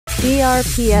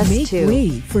DRPS Make 2.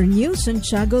 way for new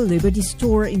Santiago Liberty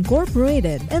Store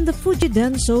Incorporated and the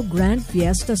Fujidenzo Grand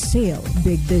Fiesta Sale.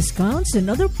 Big discounts and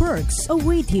other perks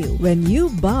await you when you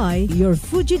buy your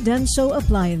Fujidenzo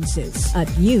appliances at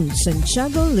new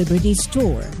Santiago Liberty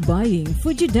Store. Buying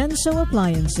Fujidenzo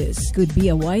appliances could be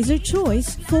a wiser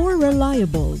choice for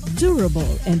reliable,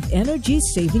 durable, and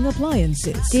energy-saving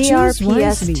appliances. Choose DRPS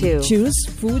wisely. 2. Choose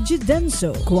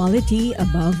Fujidenzo. Quality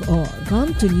above all.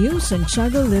 Come to new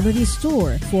Santiago Liberty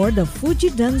Store for the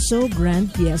Fujidenzo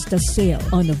Grand Fiesta Sale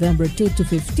on November 2 to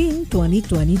 15,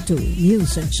 2022. New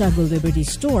Santiago Liberty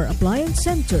Store Appliance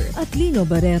Center at Lino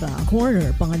Barrera,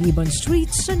 corner Pangaliban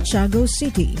Street, Santiago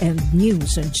City, and new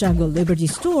Santiago Liberty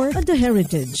Store at the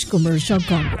Heritage Commercial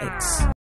Complex.